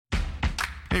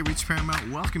Hey, Reach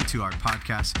Paramount, welcome to our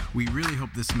podcast. We really hope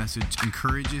this message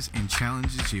encourages and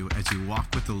challenges you as you walk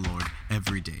with the Lord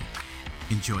every day.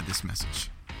 Enjoy this message.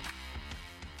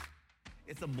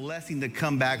 It's a blessing to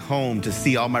come back home to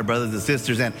see all my brothers and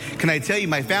sisters. And can I tell you,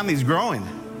 my family's growing.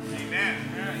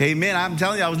 Amen. Amen. I'm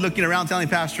telling you, I was looking around telling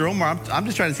Pastor Omar, I'm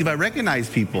just trying to see if I recognize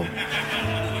people.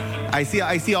 I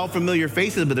see all familiar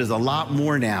faces, but there's a lot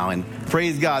more now. And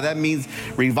praise God, that means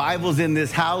revival's in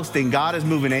this house, and God is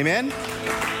moving. Amen.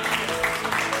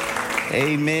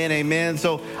 Amen, amen.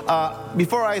 So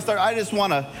before I start, I just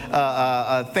want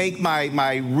to thank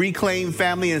my Reclaim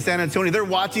family in San Antonio. They're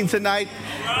watching tonight.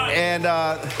 And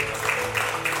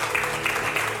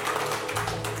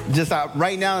just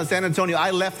right now in San Antonio,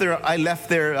 I left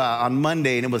there on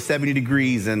Monday, and it was 70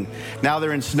 degrees, and now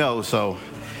they're in snow, so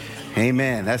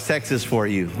amen. That's Texas for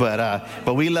you.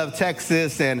 But we love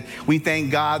Texas, and we thank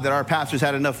God that our pastors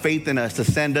had enough faith in us to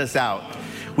send us out.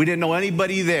 We didn't know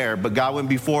anybody there, but God went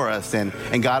before us, and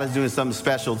God is doing something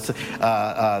special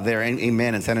there,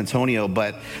 amen, in San Antonio.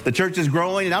 But the church is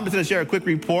growing, and I'm just going to share a quick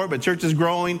report, but church is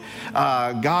growing.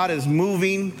 God is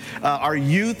moving. Our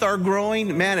youth are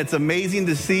growing. Man, it's amazing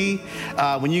to see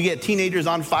when you get teenagers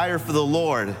on fire for the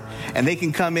Lord, and they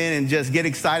can come in and just get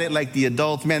excited like the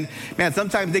adults. Man,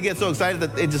 sometimes they get so excited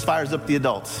that it just fires up the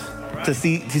adults. To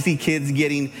see kids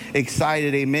getting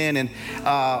excited, amen. And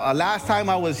last time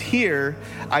I was here,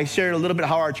 I shared a little bit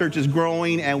how our church is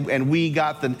growing, and we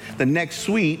got the next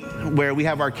suite where we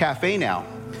have our cafe now.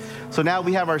 So now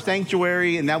we have our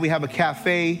sanctuary, and now we have a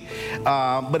cafe.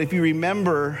 But if you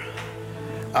remember,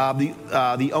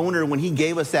 the owner, when he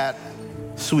gave us that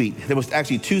suite, there was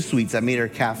actually two suites that made our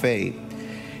cafe.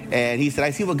 And he said,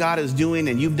 I see what God is doing,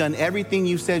 and you've done everything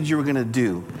you said you were going to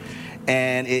do.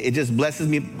 And it just blesses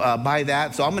me by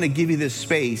that. So I'm going to give you this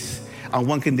space on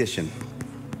one condition.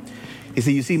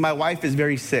 You see, my wife is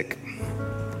very sick.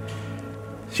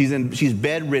 She's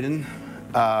bedridden.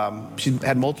 She's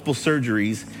had multiple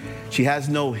surgeries. She has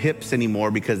no hips anymore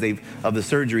because of the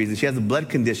surgeries, and she has a blood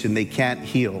condition they can't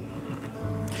heal.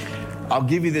 I'll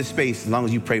give you this space as long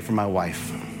as you pray for my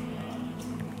wife.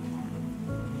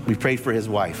 We prayed for his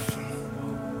wife.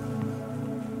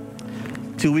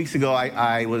 2 weeks ago,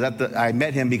 I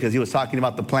met him because he was talking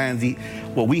about the plans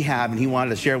what we have, and he wanted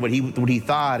to share what he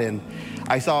thought. And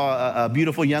I saw a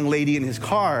beautiful young lady in his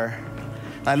car.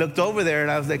 I looked over there, and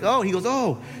I was like, oh, he goes,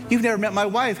 oh, you've never met my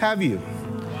wife, have you?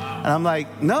 Wow. And I'm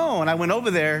like, no. And I went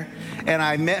over there, and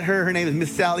I met her. Her name is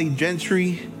Miss Sally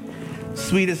Gentry,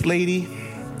 sweetest lady.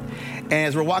 And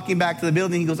as we're walking back to the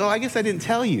building, he goes, oh, I guess I didn't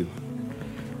tell you.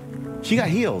 She got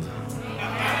healed.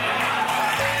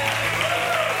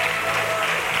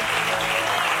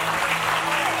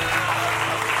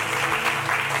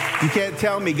 You can't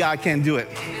tell me God can't do it.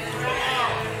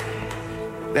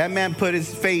 That man put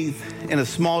his faith in a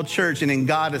small church and in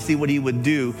God to see what he would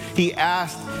do. He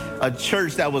asked a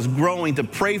church that was growing to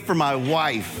pray for my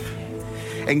wife.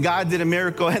 And God did a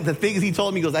miracle. And the things he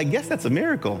told me, he goes, I guess that's a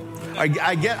miracle. I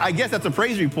guess that's a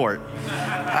praise report.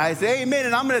 I say, amen.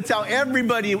 And I'm going to tell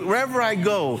everybody, wherever I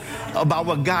go, about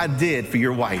what God did for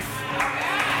your wife.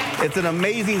 It's an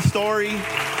amazing story.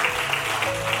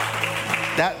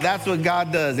 That's what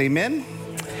God does. Amen.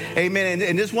 Amen.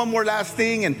 And just one more last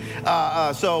thing. And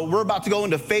so we're about to go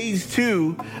into phase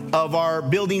 2 of our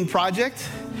building project.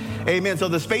 Amen. So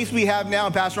the space we have now,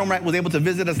 Pastor Omar was able to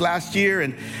visit us last year,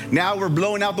 and now we're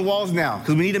blowing out the walls now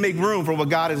because we need to make room for what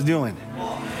God is doing.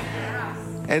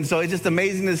 And so it's just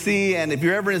amazing to see. And if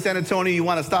you're ever in San Antonio, you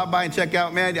want to stop by and check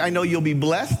out, man, I know you'll be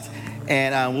blessed,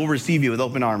 and we'll receive you with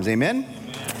open arms. Amen.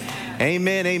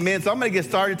 Amen. Amen. So I'm going to get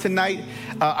started tonight.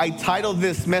 I titled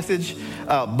this message,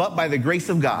 But by the Grace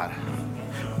of God.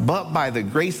 But by the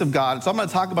grace of God. So I'm going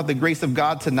to talk about the grace of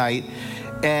God tonight,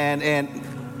 and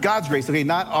God's grace, okay,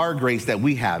 not our grace that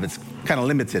we have. It's kind of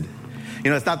limited. You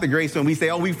know, it's not the grace when we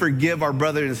say, oh, we forgive our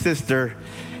brother and sister,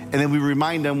 and then we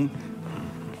remind them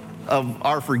of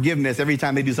our forgiveness every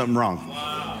time they do something wrong.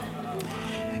 Wow.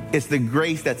 It's the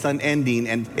grace that's unending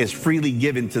and is freely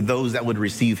given to those that would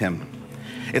receive him.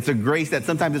 It's a grace that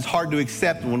sometimes it's hard to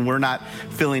accept when we're not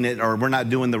feeling it or we're not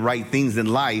doing the right things in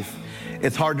life.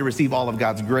 It's hard to receive all of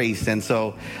God's grace. And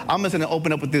so I'm just going to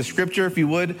open up with this scripture, if you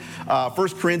would. 1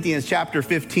 Corinthians chapter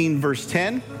 15, verse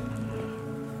 10.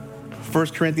 1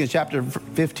 Corinthians chapter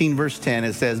 15, verse 10,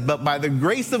 it says, but by the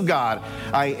grace of God,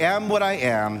 I am what I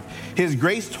am. His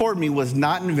grace toward me was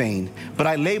not in vain, but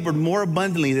I labored more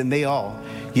abundantly than they all.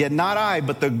 Yet not I,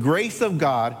 but the grace of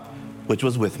God, which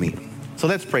was with me. So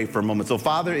let's pray for a moment. So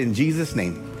Father, in Jesus'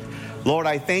 name, Lord,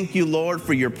 I thank you, Lord,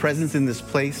 for your presence in this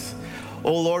place.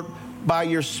 Oh, Lord, by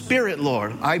your Spirit,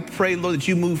 Lord, I pray, Lord, that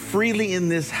you move freely in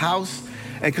this house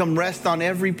and come rest on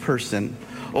every person.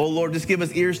 Oh, Lord, just give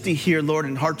us ears to hear, Lord,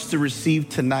 and hearts to receive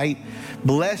tonight.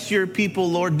 Bless your people,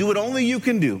 Lord. Do what only you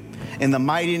can do in the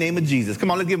mighty name of Jesus. Come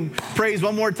on, let's give him praise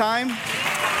one more time.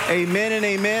 Amen and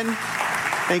amen.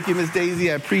 Thank you, Miss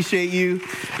Daisy. I appreciate you.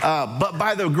 But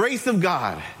by the grace of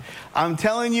God, I'm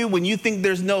telling you, when you think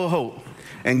there's no hope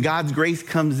and God's grace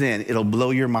comes in, it'll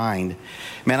blow your mind.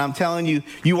 Man, I'm telling you,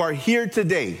 you are here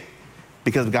today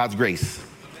because of God's grace.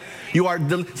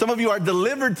 Some of you are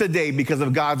delivered today because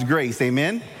of God's grace.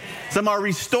 Amen. Some are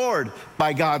restored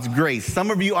by God's grace.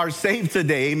 Some of you are saved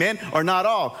today. Amen. Or not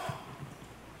all.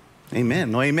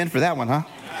 Amen. No amen for that one, huh?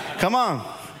 Come on.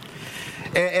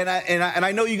 And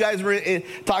I know you guys were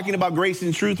talking about grace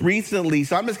and truth recently,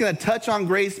 so I'm just going to touch on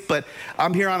grace, but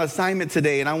I'm here on assignment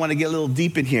today, and I want to get a little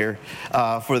deep in here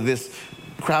for this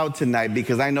crowd tonight,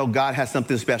 because I know God has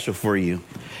something special for you.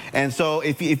 And so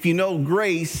if you know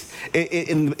grace,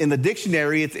 in the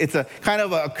dictionary, it's a kind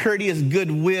of a courteous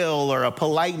goodwill or a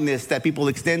politeness that people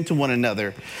extend to one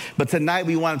another. But tonight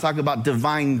we want to talk about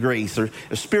divine grace or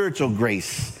spiritual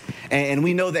grace. And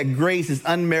we know that grace is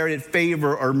unmerited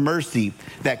favor or mercy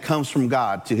that comes from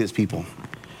God to his people.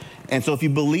 And so if you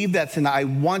believe that tonight, I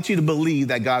want you to believe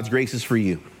that God's grace is for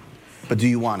you. But do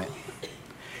you want it?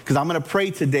 Because I'm going to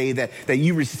pray today that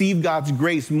you receive God's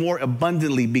grace more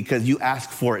abundantly because you ask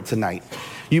for it tonight.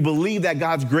 You believe that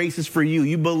God's grace is for you.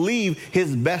 You believe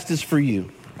his best is for you.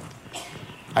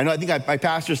 I think my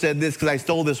pastor said this because I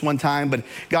stole this one time, but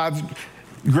God's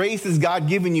grace is God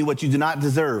giving you what you do not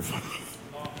deserve.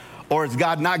 Or it's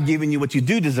God not giving you what you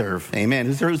do deserve. Amen.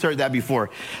 Who's heard that before?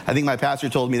 I think my pastor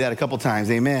told me that a couple times.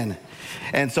 Amen.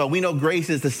 And so we know grace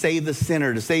is to save the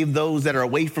sinner, to save those that are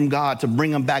away from God, to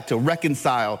bring them back, to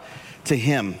reconcile to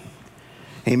him.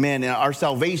 Amen. And our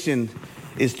salvation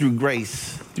is through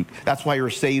grace. That's why you're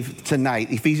saved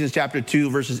tonight. Ephesians chapter 2,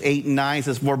 verses 8 and 9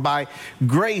 says, "For by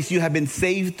grace you have been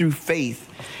saved through faith,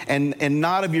 and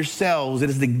not of yourselves. It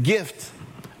is the gift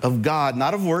of God,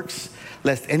 not of works,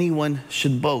 lest anyone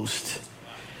should boast."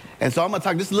 And so I'm going to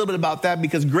talk just a little bit about that,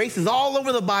 because grace is all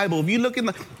over the Bible. If you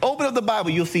open up the Bible,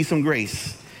 you'll see some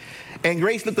grace. And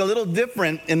grace looked a little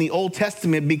different in the Old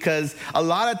Testament because a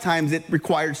lot of times it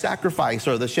required sacrifice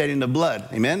or the shedding of blood.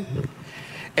 Amen?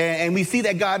 And we see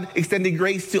that God extended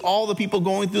grace to all the people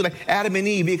going through, like Adam and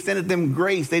Eve. He extended them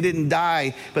grace. They didn't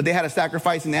die, but they had to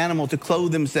sacrifice an animal to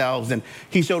clothe themselves. And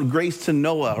he showed grace to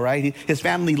Noah, right? His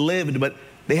family lived, but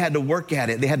they had to work at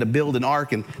it. They had to build an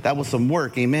ark, and that was some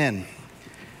work. Amen.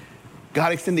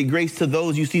 God extended grace to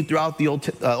those you see throughout the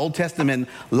Old Testament,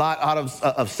 Lot out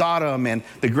of Sodom, and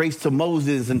the grace to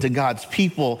Moses and to God's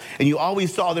people. And you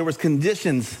always saw there was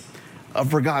conditions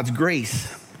for God's grace.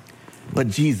 But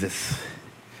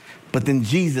then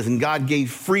Jesus, and God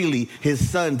gave freely his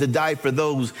son to die for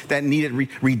those that needed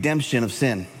redemption of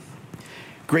sin.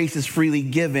 Grace is freely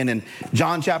given. And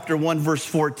John chapter 1, verse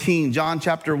 14,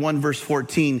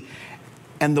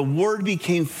 "And the word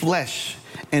became flesh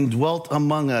and dwelt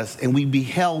among us, and we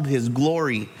beheld his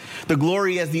glory, the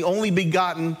glory as the only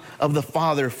begotten of the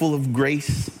Father, full of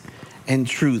grace and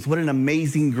truth." What an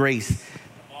amazing grace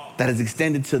that is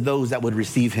extended to those that would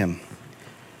receive him.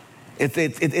 It's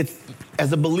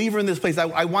as a believer in this place,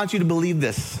 I want you to believe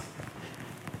this.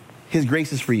 His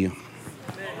grace is for you.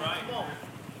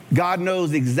 God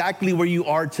knows exactly where you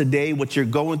are today, what you're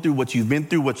going through, what you've been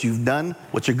through, what you've done,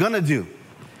 what you're going to do.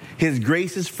 His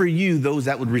grace is for you, those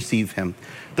that would receive him.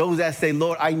 Those that say,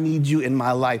 "Lord, I need you in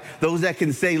my life." Those that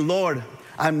can say, "Lord,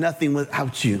 I'm nothing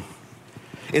without you."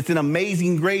 It's an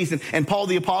amazing grace. And Paul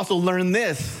the Apostle learned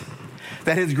this,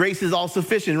 that his grace is all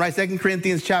sufficient, right? 2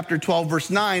 Corinthians chapter 12,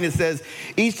 verse 9, it says,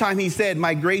 each time he said,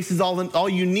 "My grace is all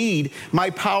you need.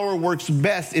 My power works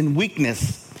best in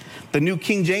weakness." The New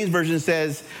King James Version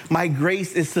says, "My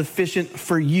grace is sufficient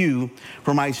for you,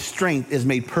 for my strength is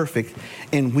made perfect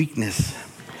in weakness."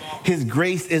 His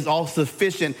grace is all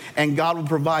sufficient, and God will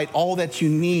provide all that you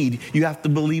need. You have to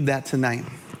believe that tonight.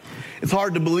 It's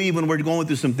hard to believe when we're going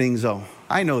through some things, though.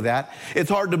 I know that. It's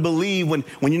hard to believe when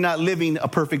you're not living a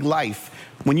perfect life,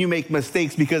 when you make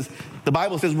mistakes, because the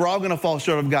Bible says we're all going to fall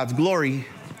short of God's glory.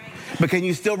 But can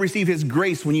you still receive his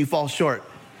grace when you fall short?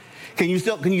 Can you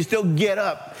still get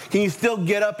up? Can you still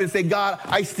get up and say, "God,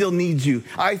 I still need you.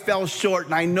 I fell short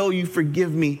and I know you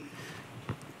forgive me"?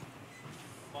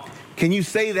 Can you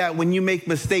say that when you make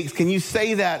mistakes? Can you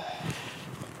say that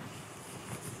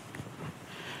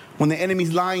when the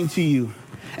enemy's lying to you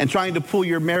and trying to pull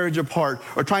your marriage apart,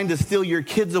 or trying to steal your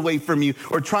kids away from you,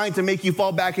 or trying to make you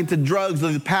fall back into drugs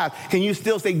or the path? Can you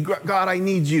still say, "God, I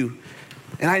need you,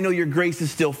 and I know your grace is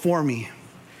still for me"?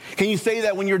 Can you say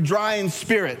that when you're dry in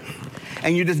spirit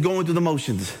and you're just going through the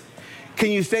motions? Can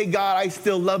you say, God, I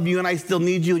still love you and I still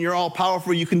need you and you're all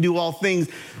powerful, you can do all things?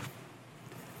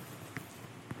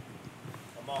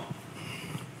 Come on.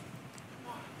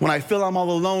 When I feel I'm all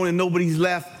alone and nobody's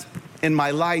left in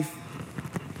my life,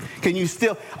 can you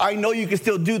still, I know you can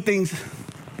still do things,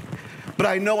 but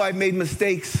I know I've made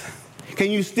mistakes.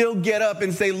 Can you still get up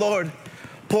and say, Lord,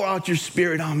 pour out your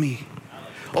Spirit on me?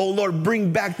 Oh, Lord,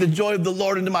 bring back the joy of the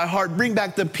Lord into my heart. Bring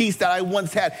back the peace that I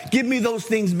once had. Give me those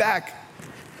things back.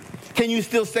 Can you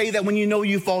still say that when you know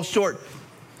you fall short?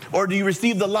 Or do you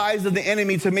receive the lies of the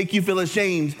enemy to make you feel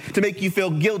ashamed, to make you feel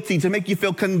guilty, to make you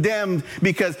feel condemned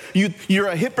because you're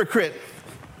a hypocrite?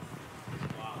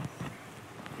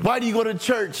 Why do you go to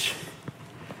church?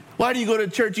 Why do you go to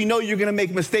church? You know you're going to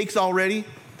make mistakes already.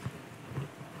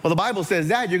 Well, the Bible says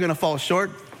that you're going to fall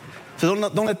short. So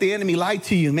don't let the enemy lie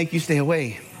to you and make you stay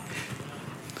away.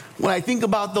 When I think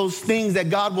about those things that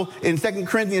God will, in 2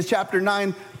 Corinthians chapter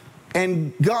 9,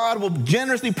 and God will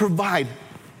generously provide,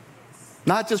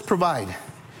 not just provide,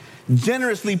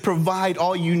 generously provide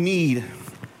all you need.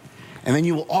 And then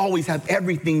you will always have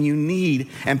everything you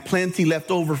need and plenty left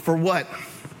over for what?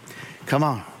 Come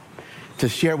on, to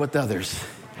share with others.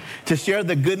 To share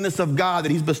the goodness of God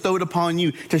that he's bestowed upon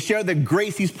you, to share the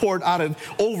grace he's poured out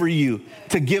over you,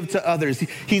 to give to others.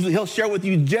 He'll share with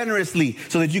you generously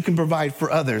so that you can provide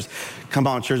for others. Come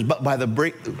on, church, but by the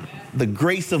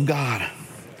grace of God,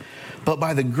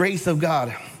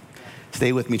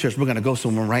 stay with me, church. We're going to go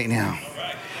somewhere right now.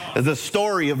 There's a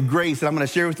story of grace that I'm going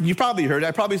to share with you. You probably heard it.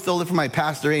 I probably stole it from my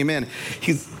pastor. Amen.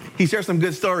 He shares some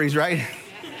good stories, right?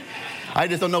 I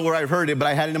just don't know where I've heard it, but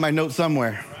I had it in my notes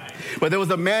somewhere. But there was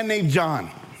a man named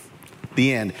John.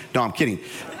 The end. No, I'm kidding.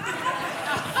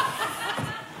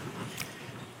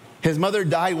 His mother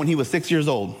died when he was 6 years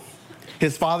old.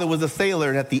 His father was a sailor,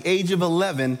 and at the age of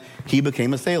 11, he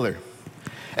became a sailor.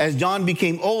 As John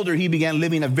became older, he began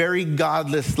living a very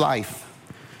godless life.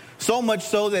 So much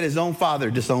so that his own father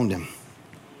disowned him.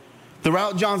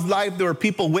 Throughout John's life, there were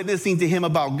people witnessing to him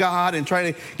about God and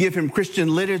trying to give him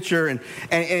Christian literature.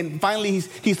 And finally,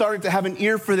 he started to have an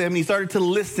ear for them, and he started to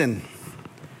listen.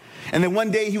 And then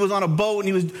one day, he was on a boat, and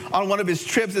he was on one of his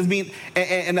trips,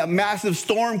 and a massive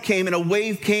storm came, and a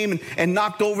wave came and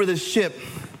knocked over the ship.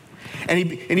 And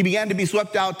he began to be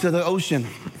swept out to the ocean.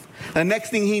 The next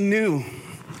thing he knew,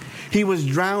 he was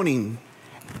drowning,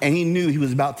 and he knew he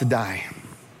was about to die.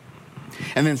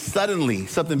 And then suddenly,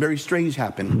 something very strange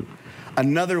happened.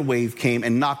 Another wave came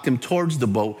and knocked him towards the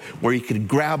boat where he could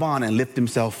grab on and lift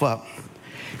himself up.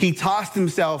 He tossed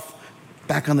himself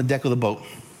back on the deck of the boat.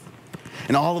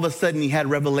 And all of a sudden, he had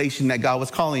revelation that God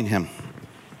was calling him.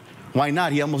 Why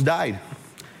not? He almost died.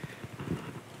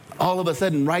 All of a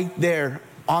sudden, right there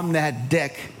on that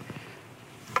deck,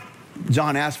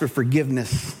 John asked for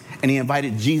forgiveness, and he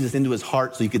invited Jesus into his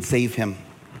heart so he could save him.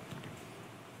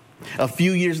 A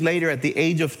few years later, at the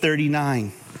age of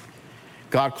 39,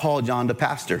 God called John to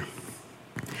pastor.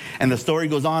 And the story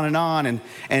goes on,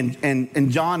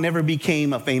 and John never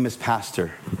became a famous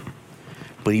pastor,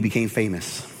 but he became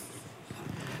famous.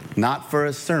 Not for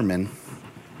a sermon,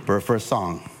 but for a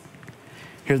song.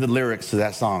 Here are the lyrics to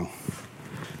that song.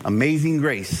 Amazing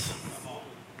grace,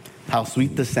 how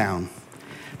sweet the sound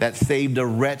that saved a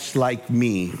wretch like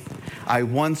me. I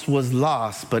once was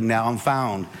lost, but now I'm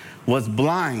found. Was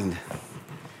blind,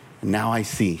 now I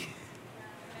see.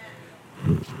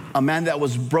 A man that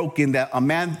was broken, a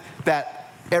man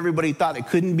that everybody thought it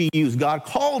couldn't be used. God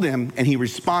called him and he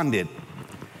responded.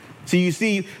 So you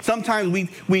see, sometimes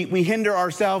we hinder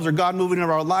ourselves or God moving in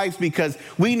our lives because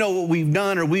we know what we've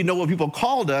done or we know what people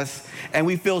called us, and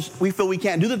we feel we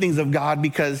can't do the things of God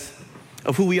because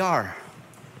of who we are.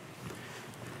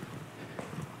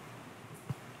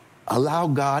 Allow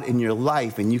God in your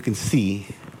life and you can see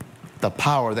the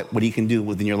power that what he can do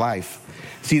within your life.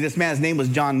 See, this man's name was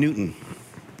John Newton.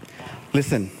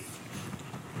 Listen,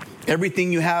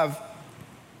 everything you have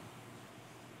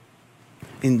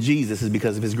in Jesus is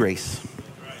because of his grace.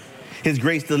 His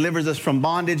grace delivers us from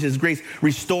bondage. His grace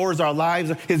restores our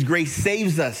lives. His grace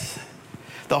saves us.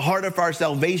 The heart of our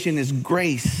salvation is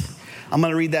grace. I'm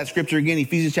going to read that scripture again,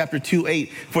 Ephesians chapter 2:8.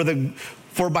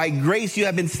 For by grace you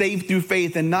have been saved through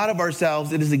faith, and not of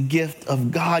ourselves. It is a gift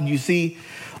of God. You see,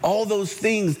 all those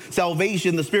things,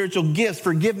 salvation, the spiritual gifts,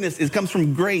 forgiveness, it comes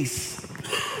from grace.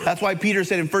 That's why Peter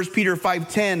said in 1 Peter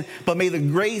 5:10, but may the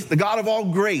God of all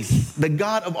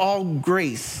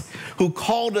grace, who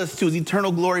called us to his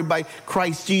eternal glory by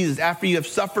Christ Jesus, after you have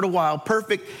suffered a while,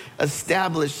 perfect,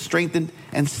 establish, strengthen,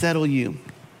 and settle you.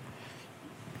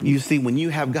 You see, when you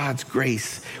have God's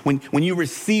grace, when you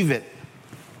receive it,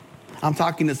 I'm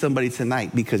talking to somebody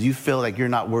tonight because you feel like you're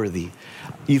not worthy.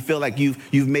 You feel like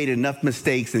you've made enough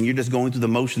mistakes and you're just going through the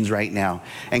motions right now.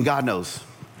 And God knows.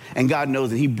 And God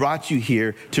knows that he brought you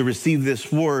here to receive this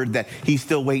word that he's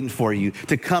still waiting for you,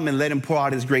 to come and let him pour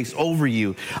out his grace over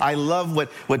you. I love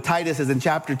what Titus says in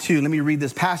chapter 2. Let me read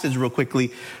this passage real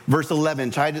quickly. Verse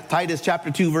 11, Titus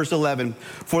chapter 2, verse 11.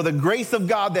 For the grace of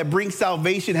God that brings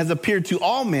salvation has appeared to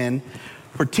all men,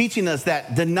 for teaching us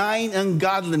that denying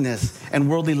ungodliness and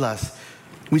worldly lust,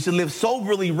 we should live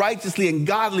soberly, righteously, and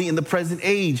godly in the present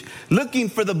age, looking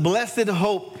for the blessed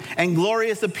hope and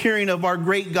glorious appearing of our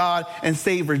great God and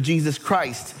Savior, Jesus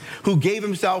Christ, who gave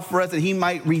himself for us that he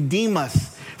might redeem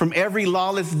us from every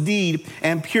lawless deed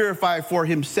and purify for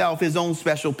himself his own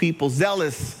special people,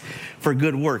 zealous for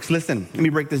good works. Listen, let me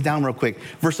break this down real quick.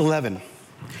 Verse 11.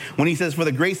 When he says, for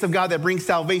the grace of God that brings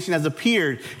salvation has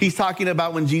appeared, he's talking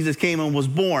about when Jesus came and was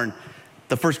born,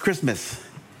 the first Christmas.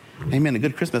 Amen. A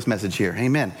good Christmas message here.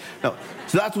 Amen. No,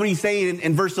 so that's what he's saying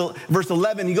in verse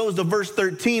 11. He goes to verse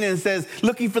 13 and says,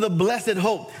 looking for the blessed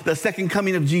hope, the second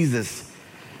coming of Jesus.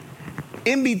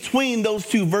 In between those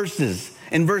two verses,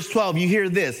 in verse 12, you hear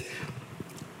this.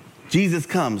 Jesus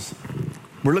comes.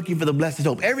 We're looking for the blessed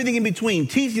hope. Everything in between,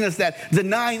 teaching us that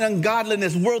denying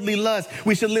ungodliness, worldly lust,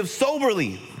 we should live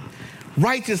soberly,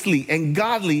 righteously, and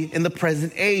godly in the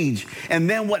present age. And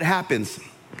then what happens?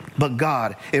 But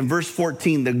God, in verse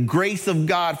 14, the grace of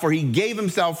God, for he gave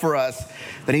himself for us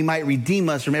that he might redeem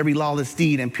us from every lawless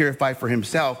deed and purify for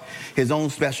himself his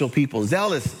own special people,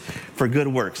 zealous for good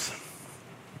works.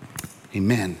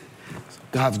 Amen.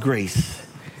 God's grace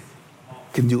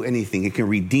can do anything. It can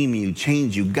redeem you,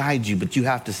 change you, guide you, but you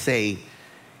have to say,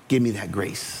 give me that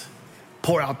grace.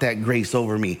 Pour out that grace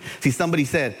over me. See, somebody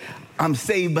said, I'm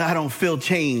saved, but I don't feel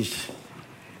changed.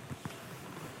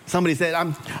 Somebody said,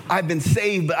 I've been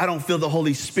saved, but I don't feel the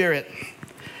Holy Spirit.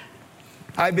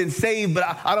 I've been saved, but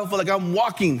I don't feel like I'm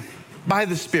walking by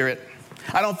the Spirit.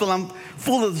 I don't feel I'm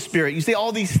full of the Spirit. You say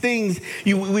all these things,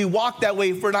 we walk that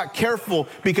way if we're not careful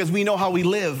because we know how we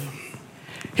live.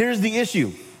 Here's the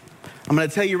issue. I'm going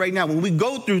to tell you right now, when we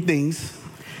go through things,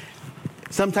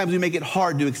 sometimes we make it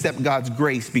hard to accept God's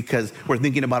grace because we're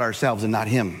thinking about ourselves and not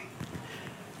him.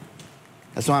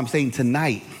 That's why I'm saying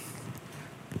tonight,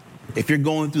 if you're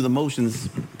going through the motions,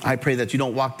 I pray that you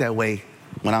don't walk that way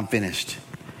when I'm finished.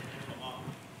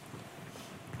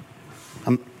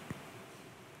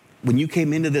 When you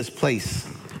came into this place,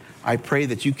 I pray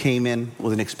that you came in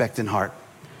with an expectant heart.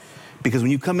 Because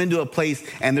when you come into a place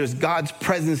and there's God's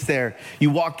presence there, you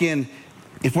walk in,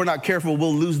 if we're not careful,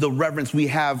 we'll lose the reverence we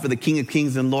have for the King of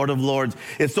Kings and Lord of Lords.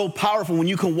 It's so powerful when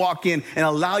you can walk in and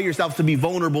allow yourself to be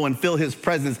vulnerable and feel his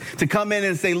presence, to come in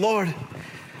and say, Lord,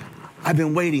 I've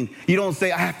been waiting. You don't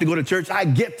say, I have to go to church. I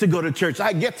get to go to church.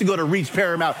 I get to go to Reach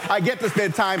Paramount. I get to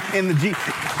spend time in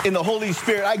the Holy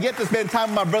Spirit. I get to spend time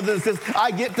with my brothers and sisters. I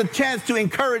get the chance to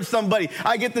encourage somebody.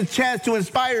 I get the chance to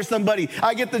inspire somebody.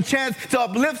 I get the chance to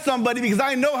uplift somebody because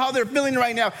I know how they're feeling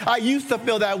right now. I used to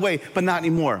feel that way, but not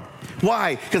anymore.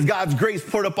 Why? Because God's grace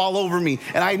poured up all over me.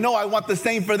 And I know I want the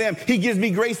same for them. He gives me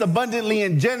grace abundantly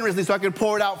and generously so I can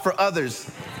pour it out for others.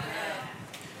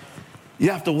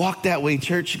 You have to walk that way,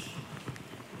 church.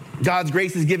 God's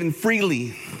grace is given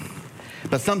freely,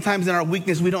 but sometimes in our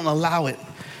weakness, we don't allow it.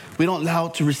 We don't allow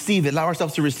it to receive it, allow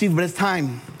ourselves to receive it, but it's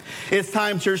time. It's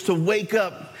time, church, to wake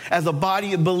up as a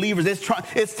body of believers.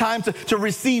 It's time to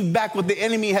receive back what the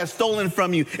enemy has stolen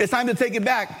from you. It's time to take it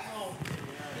back.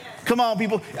 Come on,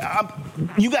 people.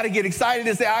 You got to get excited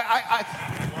and say,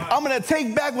 I'm going to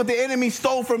take back what the enemy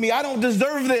stole from me. I don't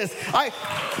deserve this.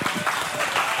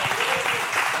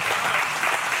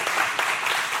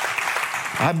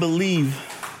 I believe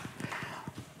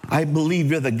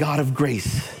you're the God of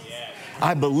grace.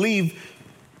 I believe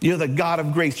you're the God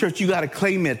of grace. Church, you got to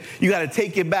claim it. You got to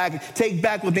take it back. Take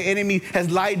back what the enemy has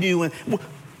lied to you. And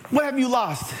what have you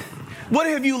lost? What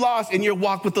have you lost in your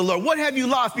walk with the Lord? What have you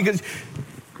lost? Because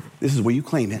this is where you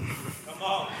claim it. Come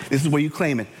on. This is where you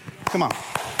claim it. Come on.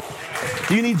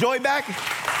 Do you need joy back?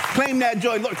 Claim that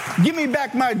joy. Lord, give me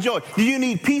back my joy. Do you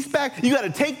need peace back? You got to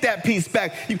take that peace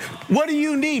back. What do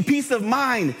you need? Peace of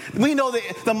mind. We know that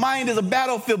the mind is a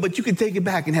battlefield, but you can take it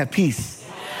back and have peace.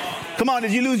 Come on,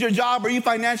 did you lose your job? Are you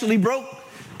financially broke?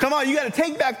 Come on, you got to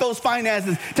take back those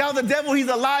finances. Tell the devil he's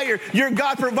a liar. Your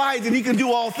God provides and he can do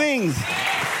all things.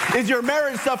 Is your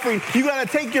marriage suffering? You got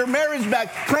to take your marriage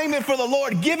back. Claim it for the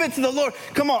Lord. Give it to the Lord.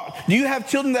 Come on. Do you have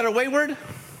children that are wayward?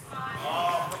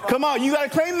 Come on, you got to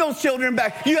claim those children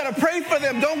back. You got to pray for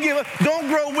them. Don't give up. Don't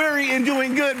grow weary in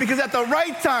doing good because at the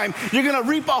right time, you're going to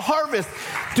reap a harvest.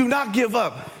 Do not give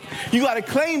up. You got to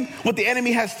claim what the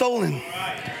enemy has stolen.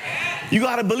 You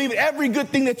got to believe it. Every good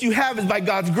thing that you have is by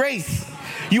God's grace.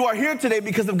 You are here today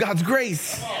because of God's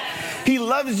grace. He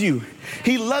loves you.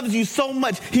 He loves you so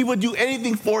much. He would do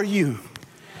anything for you.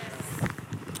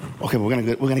 Okay, we're gonna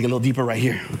get a little deeper right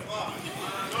here.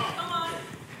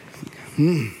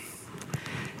 You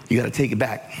got to take it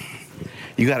back.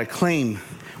 You got to claim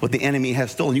what the enemy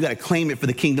has stolen. You got to claim it for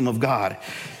the kingdom of God.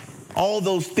 All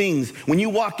those things. When you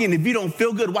walk in, if you don't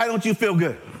feel good, why don't you feel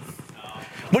good?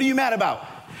 What are you mad about?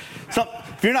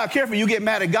 If you're not careful, you get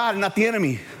mad at God and not the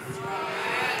enemy.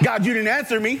 God, you didn't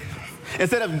answer me.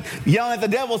 Instead of yelling at the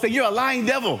devil, say, you're a lying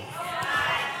devil.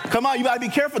 Come on, you got to be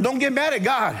careful. Don't get mad at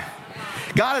God.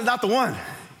 God is not the one.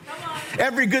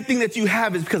 Every good thing that you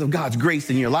have is because of God's grace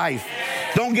in your life.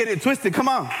 Don't get it twisted. Come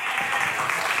on.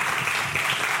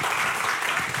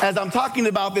 As I'm talking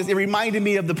about this, it reminded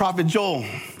me of the prophet Joel.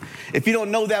 If you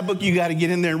don't know that book, you got to get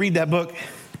in there and read that book.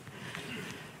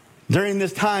 During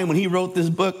this time when he wrote this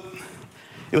book,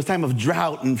 it was time of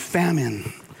drought and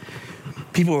famine.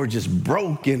 People were just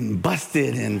broke and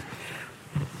busted and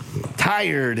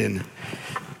tired, and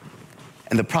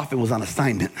the prophet was on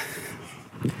assignment.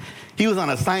 He was on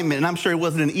assignment, and I'm sure it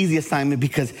wasn't an easy assignment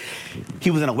because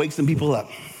he was going to wake some people up.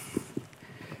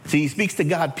 So he speaks to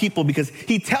God people because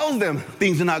he tells them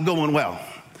things are not going well.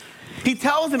 He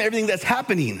tells them everything that's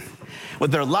happening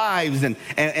with their lives, and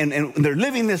they're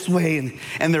living this way,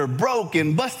 and they're broke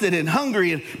and busted and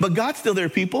hungry, but God's still their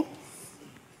people.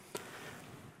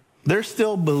 They're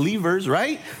still believers,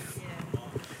 right?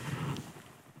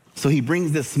 So he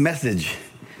brings this message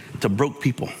to broke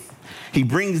people. He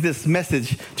brings this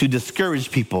message to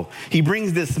discouraged people. He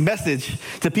brings this message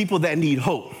to people that need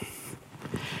hope.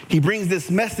 He brings this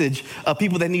message of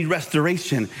people that need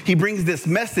restoration. He brings this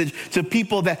message to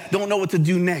people that don't know what to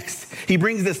do next. He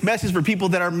brings this message for people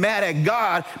that are mad at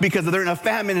God because they're in a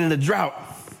famine and a drought.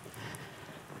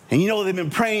 And you know they've been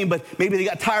praying, but maybe they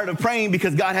got tired of praying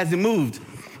because God hasn't moved.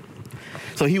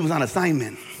 So he was on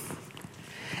assignment.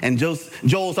 And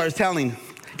Joel starts telling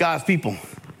God's people,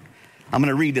 I'm going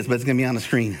to read this, but it's going to be on the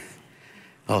screen.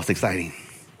 Oh, it's exciting.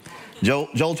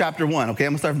 Joel chapter 1, okay?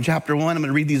 I'm going to start from chapter 1. I'm going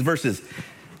to read these verses.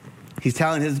 He's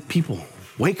telling his people,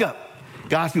 wake up.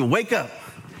 God's people, wake up.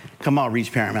 Come on,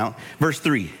 Reach Paramount. Verse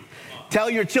 3, tell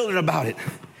your children about it.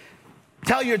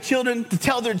 Tell your children to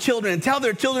tell their children, and tell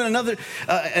their children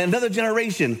another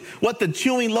generation what the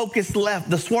chewing locust left,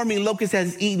 the swarming locust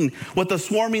has eaten, what the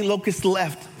swarming locust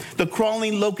left, the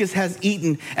crawling locust has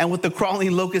eaten, and what the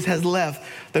crawling locust has left,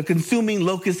 the consuming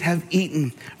locust have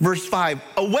eaten. Verse 5,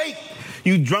 awake,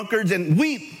 you drunkards, and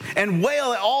weep and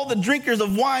wail at all the drinkers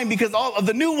of wine because all of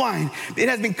the new wine, it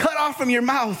has been cut off from your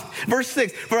mouth. Verse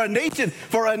 6, for a nation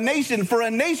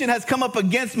has come up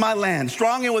against my land,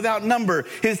 strong and without number.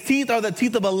 His teeth are the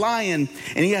teeth of a lion,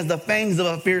 and he has the fangs of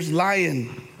a fierce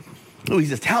lion. Oh, he's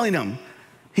just telling them.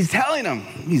 He's telling them.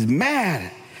 He's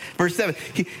mad. Verse 7,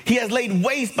 he has laid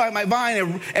waste by my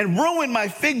vine and ruined my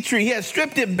fig tree. He has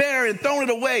stripped it bare and thrown it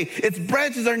away. Its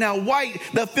branches are now white.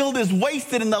 The field is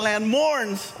wasted and the land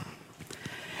mourns.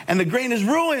 And the grain is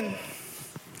ruined.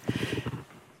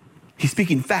 He's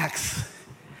speaking facts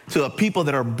to a people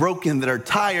that are broken, that are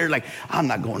tired. Like, I'm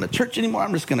not going to church anymore.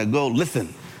 I'm just going to go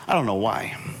listen. I don't know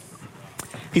why.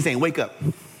 He's saying, wake up.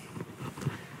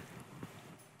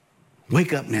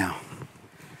 Wake up now.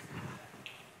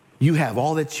 You have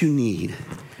all that you need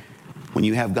when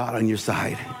you have God on your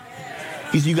side.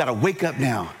 He said, you got to wake up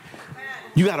now.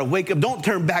 You got to wake up. Don't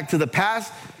turn back to the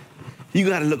past. You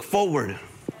got to look forward.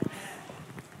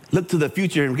 Look to the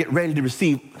future and get ready to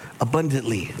receive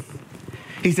abundantly.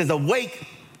 He says, awake.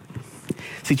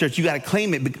 See, church, you got to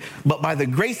claim it. But by the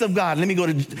grace of God, let me go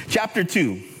to chapter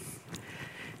 2.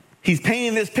 He's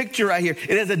painting this picture right here.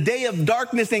 It is a day of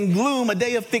darkness and gloom, a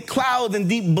day of thick clouds and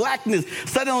deep blackness.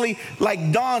 Suddenly,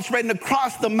 like dawn spreading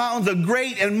across the mountains, a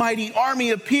great and mighty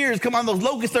army appears. Come on, those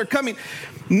locusts are coming.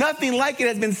 Nothing like it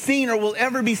has been seen or will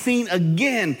ever be seen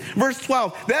again. Verse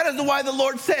 12, that is why the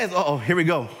Lord says, here we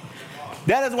go.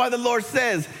 That is why the Lord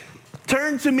says,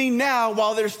 turn to me now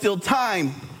while there's still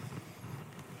time.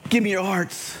 Give me your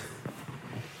hearts.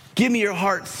 Give me your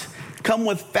hearts. Come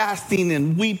with fasting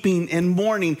and weeping and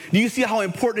mourning. Do you see how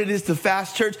important it is to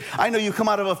fast, church? I know you come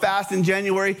out of a fast in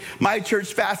January. My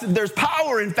church fasted. There's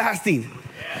power in fasting.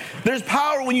 There's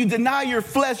power when you deny your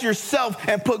flesh, yourself,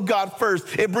 and put God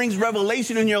first. It brings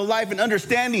revelation in your life and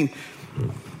understanding.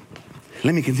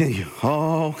 Let me continue.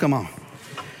 Oh, come on.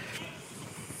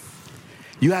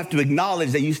 You have to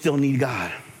acknowledge that you still need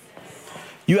God.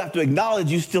 You have to acknowledge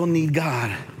you still need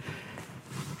God.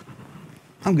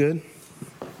 I'm good.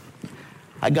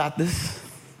 I got this.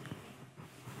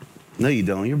 No, you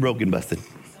don't. You're broken, busted.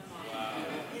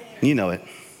 You know it.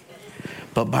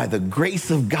 but by the grace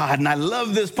of God. And I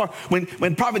love this part.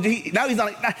 When prophet, he's on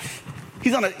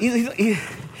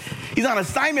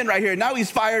assignment right here. Now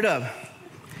he's fired up.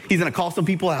 He's going to call some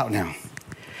people out now.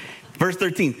 Verse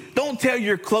 13, don't tear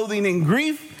your clothing in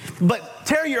grief, but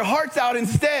tear your hearts out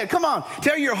instead. Come on,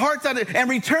 tear your hearts out and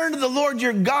return to the Lord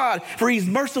your God, for he's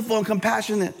merciful and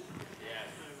compassionate.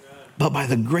 But by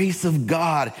the grace of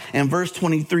God. And verse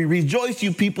 23, rejoice,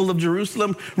 you people of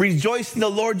Jerusalem. Rejoice in the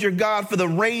Lord your God, for the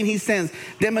rain he sends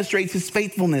demonstrates his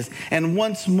faithfulness. And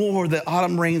once more the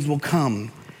autumn rains will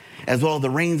come, as well as the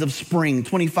rains of spring.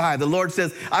 25, the Lord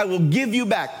says, I will give you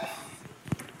back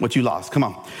what you lost. Come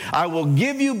on. I will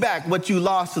give you back what you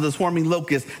lost to the swarming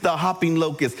locust, the hopping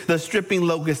locust, the stripping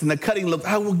locust, and the cutting locust.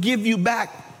 I will give you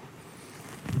back.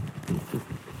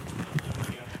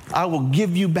 I will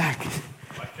give you back.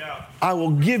 I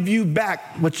will give you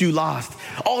back what you lost.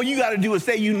 All you got to do is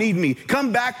say you need me.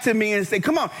 Come back to me and say,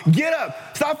 come on, get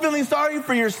up. Stop feeling sorry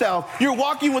for yourself. You're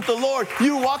walking with the Lord.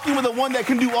 You're walking with the one that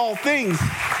can do all things.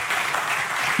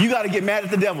 You got to get mad at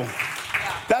the devil.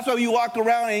 That's why we walk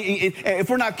around, and if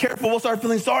we're not careful, we'll start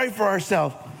feeling sorry for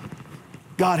ourselves.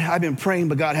 God, I've been praying,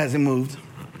 but God hasn't moved.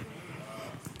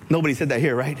 Nobody said that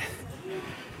here, right?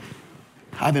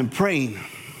 I've been praying.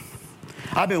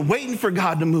 I've been waiting for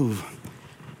God to move.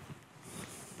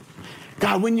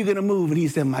 God, when are you going to move? And he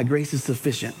said, my grace is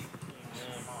sufficient.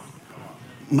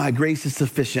 My grace is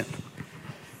sufficient.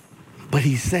 But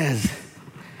he says,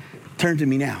 turn to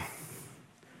me now.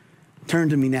 Turn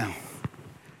to me now.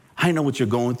 I know what you're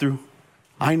going through.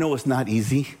 I know it's not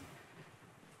easy.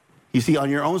 You see, on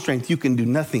your own strength, you can do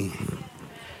nothing.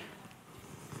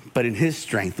 But in his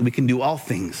strength, we can do all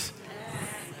things.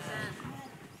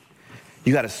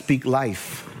 You got to speak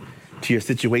life to your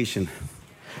situation.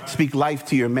 Speak life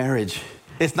to your marriage.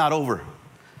 It's not over.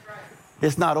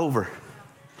 It's not over.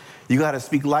 You got to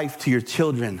speak life to your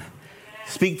children.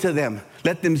 Speak to them.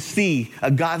 Let them see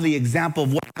a godly example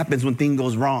of what happens when things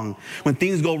goes wrong. When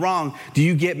things go wrong, do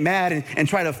you get mad and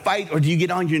try to fight, or do you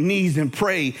get on your knees and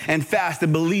pray and fast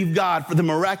and believe God for the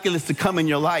miraculous to come in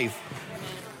your life?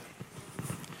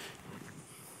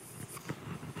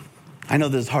 I know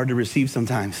this is hard to receive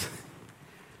sometimes.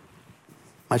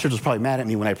 My church was probably mad at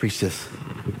me when I preached this.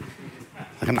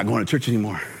 Like, I'm not going to church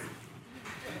anymore.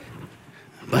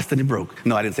 Busted and broke.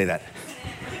 No, I didn't say that.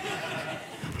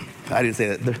 I didn't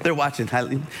say that. They're watching.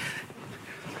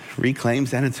 Reclaim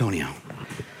San Antonio.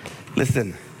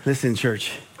 Listen,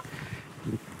 church.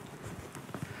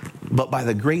 But by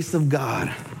the grace of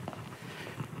God,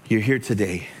 you're here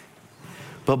today.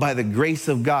 But by the grace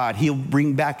of God, he'll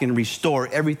bring back and restore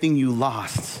everything you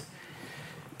lost.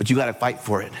 But you got to fight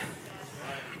for it.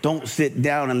 Don't sit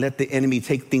down and let the enemy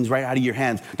take things right out of your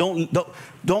hands.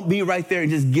 Don't be right there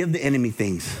and just give the enemy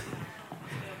things.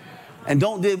 And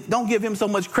don't give him so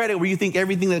much credit where you think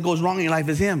everything that goes wrong in your life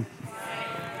is him.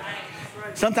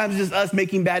 Sometimes it's just us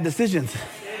making bad decisions.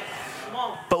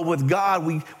 But with God,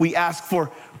 we ask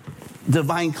for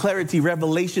divine clarity,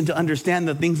 revelation to understand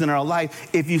the things in our life.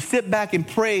 If you sit back and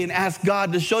pray and ask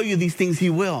God to show you these things,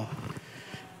 he will.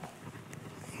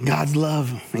 God's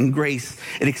love and grace,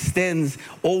 it extends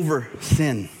over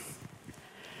sin.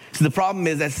 So the problem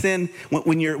is that sin,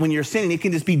 when you're sinning, it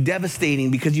can just be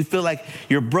devastating because you feel like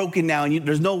you're broken now and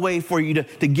there's no way for you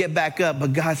to get back up.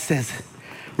 But God says,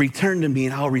 return to me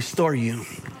and I'll restore you.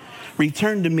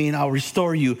 Return to me and I'll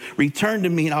restore you. Return to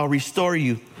me and I'll restore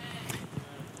you.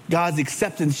 God's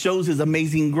acceptance shows his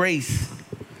amazing grace.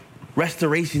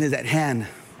 Restoration is at hand.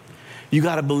 You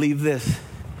got to believe this.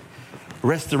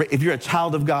 If you're a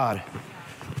child of God,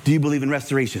 do you believe in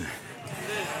restoration?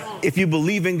 If you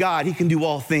believe in God, he can do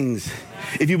all things.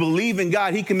 If you believe in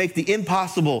God, he can make the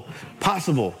impossible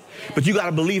possible. But you got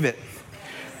to believe it.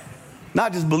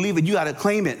 Not just believe it, you got to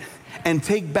claim it and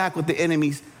take back what the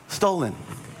enemy's stolen.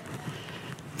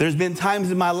 There's been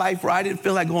times in my life where I didn't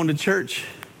feel like going to church,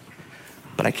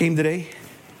 but I came today.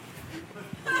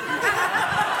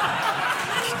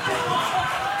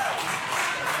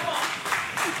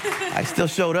 I still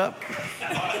showed up.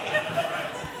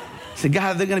 I said,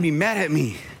 God, they're going to be mad at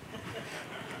me.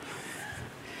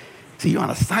 So you're on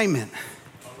assignment.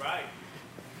 All right.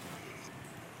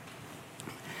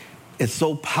 It's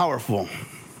so powerful.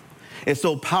 It's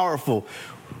so powerful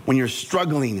when you're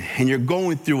struggling and you're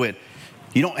going through it.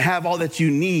 You don't have all that you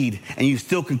need and you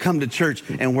still can come to church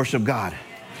and worship God.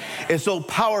 It's so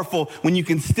powerful when you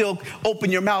can still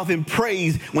open your mouth and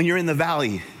praise when you're in the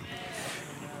valley.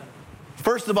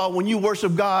 First of all, when you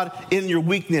worship God in your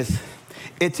weakness,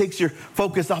 it takes your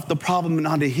focus off the problem and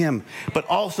onto him. But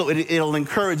also it'll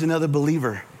encourage another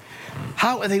believer.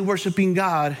 How are they worshiping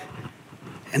God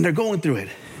and they're going through it?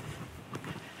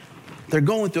 They're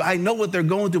going through, I know what they're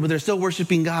going through, but they're still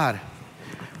worshiping God.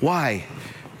 Why?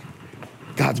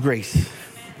 God's grace.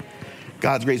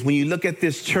 God's grace. When you look at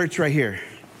this church right here,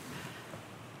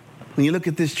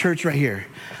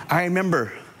 I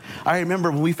remember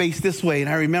when we faced this way, and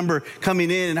I remember coming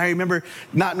in, and I remember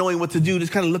not knowing what to do,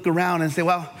 just kind of look around and say,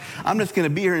 well, I'm just going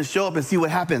to be here and show up and see what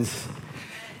happens.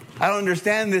 I don't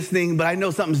understand this thing, but I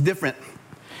know something's different.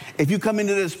 If you come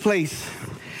into this place,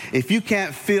 if you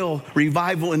can't feel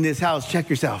revival in this house, check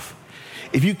yourself.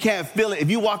 If you can't feel it, if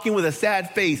you walk in with a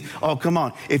sad face, oh, come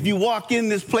on. If you walk in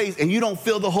this place and you don't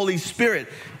feel the Holy Spirit,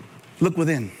 look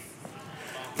within.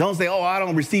 Don't say, oh, I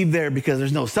don't receive there because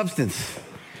there's no substance.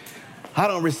 I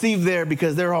don't receive there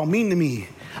because they're all mean to me.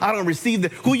 I don't receive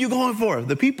there. Who are you going for?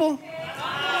 The people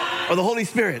or the Holy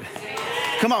Spirit?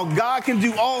 Come on, God can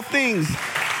do all things.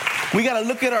 We got to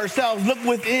look at ourselves, look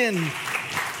within.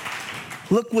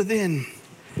 Look within.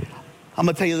 I'm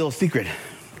going to tell you a little secret.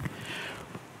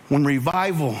 When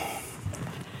revival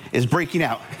is breaking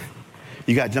out,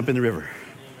 you got to jump in the river.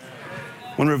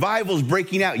 When revival is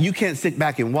breaking out, you can't sit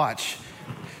back and watch.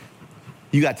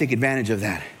 You got to take advantage of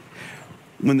that.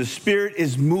 When the Spirit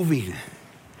is moving,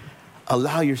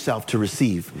 allow yourself to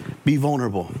receive. Be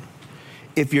vulnerable.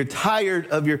 If you're tired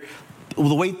of the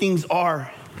way things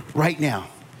are right now,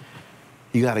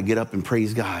 you got to get up and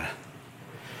praise God.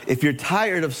 If you're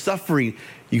tired of suffering,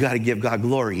 you got to give God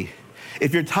glory.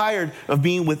 If you're tired of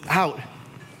being without,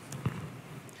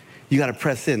 you got to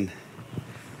press in.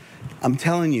 I'm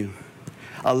telling you,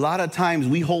 a lot of times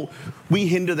we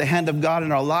hinder the hand of God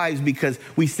in our lives because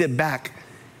we sit back.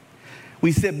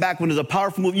 We sit back when there's a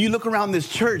powerful move. You look around this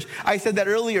church. I said that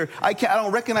earlier. I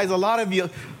don't recognize a lot of you.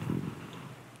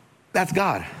 That's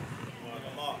God.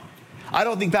 I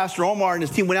don't think Pastor Omar and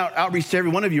his team went out outreach to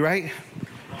every one of you, right?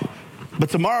 But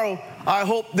tomorrow, I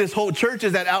hope this whole church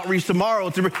is at outreach tomorrow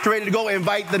to ready to go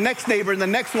invite the next neighbor and the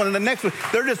next one and the next one.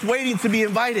 They're just waiting to be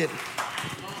invited.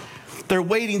 They're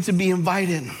waiting to be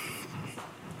invited.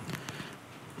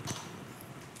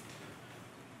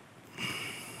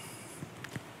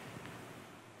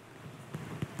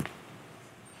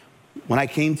 When I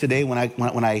came today, when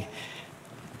I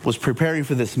was preparing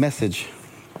for this message,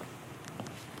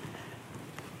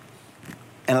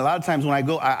 and a lot of times when I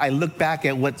go, I look back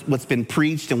at what's been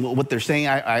preached and what they're saying.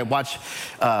 I watch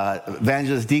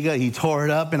Evangelist Diga. He tore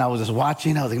it up, and I was just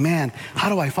watching. I was like, man, how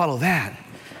do I follow that?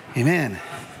 Amen.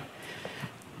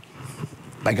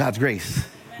 By God's grace.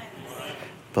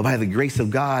 But by the grace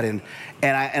of God. And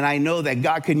I know that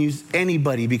God can use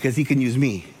anybody because he can use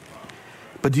me.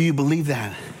 But do you believe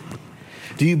that?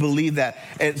 Do you believe that?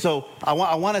 And so I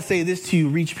want to say this to you,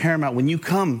 Reach Paramount. When you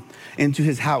come into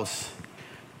his house,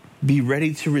 be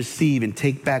ready to receive and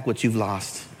take back what you've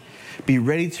lost. Be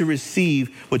ready to receive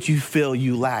what you feel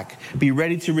you lack. Be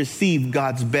ready to receive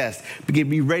God's best.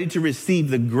 Be ready to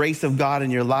receive the grace of God in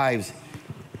your lives.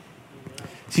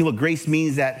 See what grace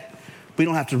means? That we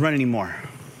don't have to run anymore.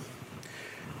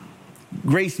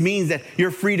 Grace means that you're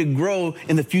free to grow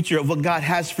in the future of what God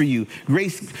has for you.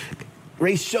 Grace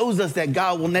shows us that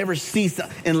God will never cease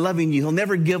in loving you. He'll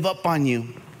never give up on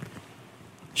you.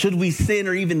 Should we sin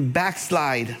or even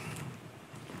backslide,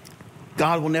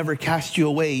 God will never cast you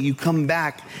away. You come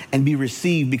back and be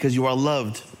received because you are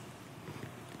loved.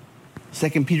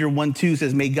 2 Peter 1:2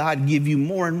 says, may God give you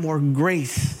more and more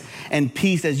grace and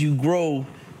peace as you grow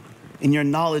in your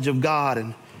knowledge of God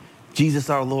and Jesus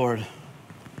our Lord.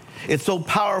 It's so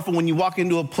powerful when you walk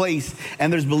into a place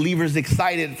and there's believers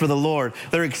excited for the Lord.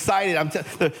 They're excited.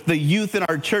 The youth in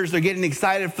our church, they're getting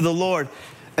excited for the Lord.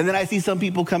 And then I see some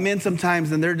people come in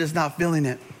sometimes and they're just not feeling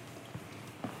it.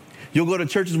 You'll go to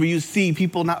churches where you see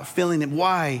people not feeling it.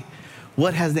 Why?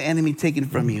 What has the enemy taken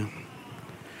from you?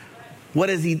 What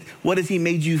has he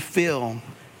made you feel?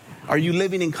 Are you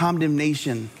living in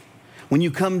condemnation? When you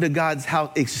come to God's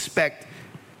house, expect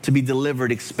to be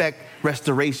delivered, expect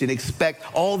restoration, expect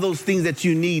all those things that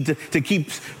you need to keep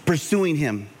pursuing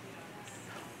him.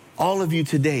 All of you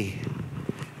today,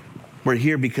 we're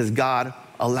here because God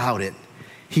allowed it.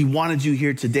 He wanted you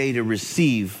here today to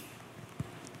receive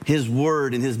his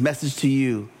word and his message to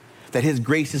you, that his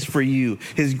grace is for you.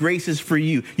 His grace is for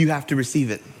you. You have to receive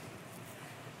it.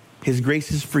 His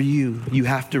grace is for you. You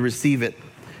have to receive it.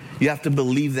 You have to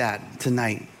believe that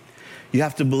tonight. You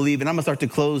have to believe. And I'm going to start to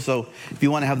close. So if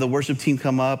you want to have the worship team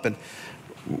come up, and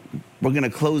we're going to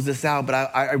close this out. But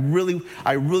I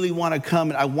really want to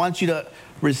come, and I want you to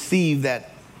receive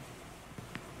that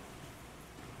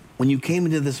when you came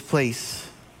into this place,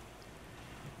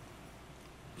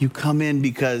 you come in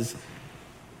because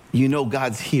you know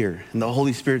God's here and the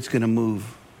Holy Spirit's going to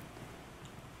move.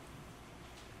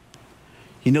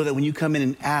 You know that when you come in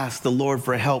and ask the Lord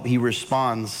for help, he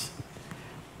responds.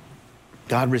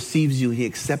 God receives you. He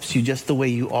accepts you just the way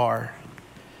you are.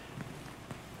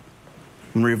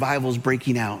 When revival's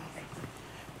breaking out,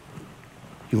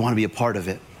 you want to be a part of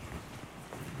it.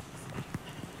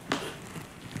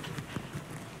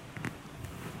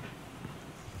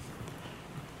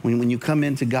 When you come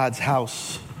into God's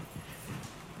house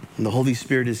and the Holy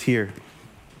Spirit is here,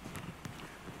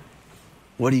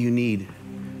 what do you need?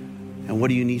 And what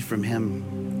do you need from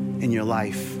him in your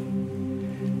life?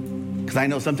 Because I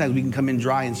know sometimes we can come in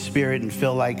dry in spirit and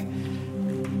feel like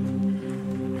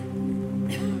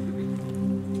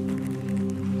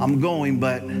I'm going,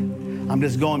 but I'm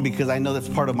just going because I know that's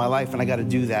part of my life and I got to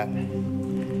do that.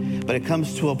 But it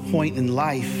comes to a point in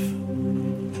life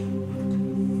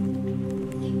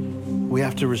we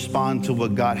have to respond to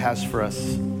what God has for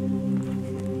us.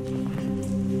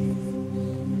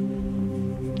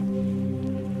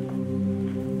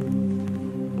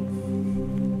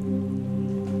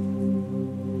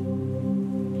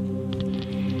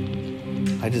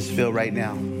 I just feel right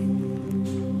now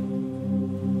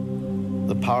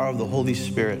the power of the Holy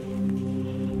Spirit.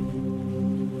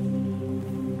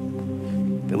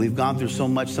 That we've gone through so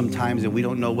much sometimes and we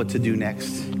don't know what to do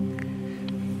next.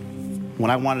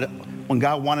 When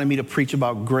God wanted me to preach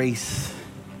about grace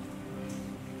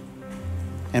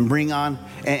and bring on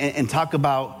and talk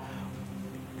about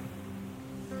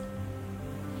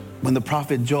when the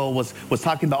prophet Joel was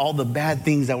talking about all the bad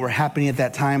things that were happening at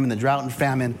that time in the drought and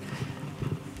famine.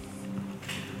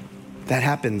 That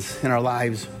happens in our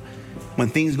lives when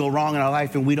things go wrong in our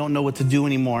life and we don't know what to do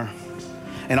anymore.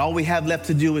 And all we have left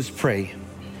to do is pray.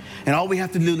 And all we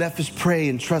have to do left is pray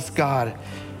and trust God.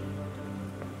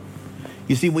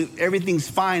 You see, everything's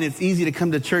fine. It's easy to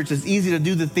come to church. It's easy to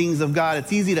do the things of God.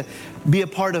 It's easy to be a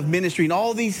part of ministry and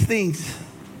all these things.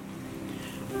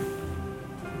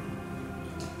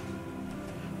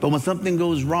 But when something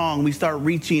goes wrong, we start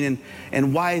reaching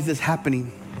and why is this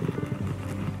happening?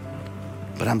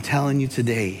 But I'm telling you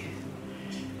today,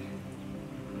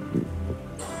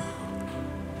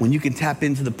 when you can tap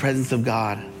into the presence of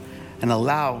God and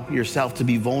allow yourself to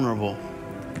be vulnerable,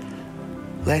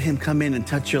 let him come in and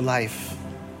touch your life.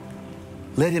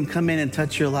 Let him come in and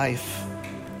touch your life.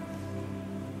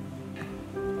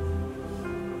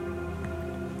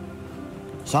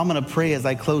 So I'm going to pray as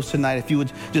I close tonight. If you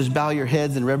would just bow your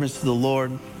heads in reverence to the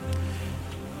Lord.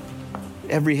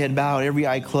 Every head bowed, every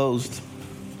eye closed.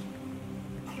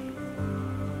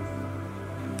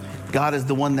 God is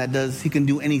the one that he can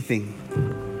do anything.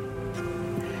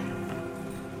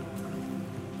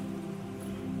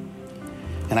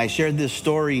 And I shared this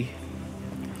story.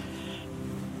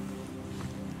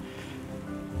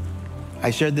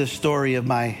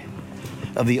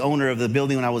 of the owner of the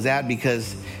building when I was at,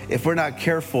 because if we're not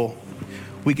careful,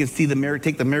 we can take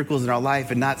the miracles in our life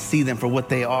and not see them for what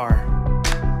they are.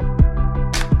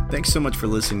 Thanks so much for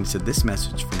listening to this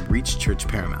message from Reach Church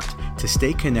Paramount. To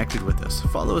stay connected with us,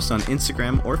 follow us on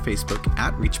Instagram or Facebook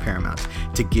at Reach Paramount.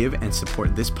 To give and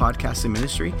support this podcast and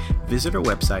ministry, visit our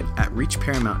website at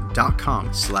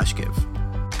reachparamount.com/give.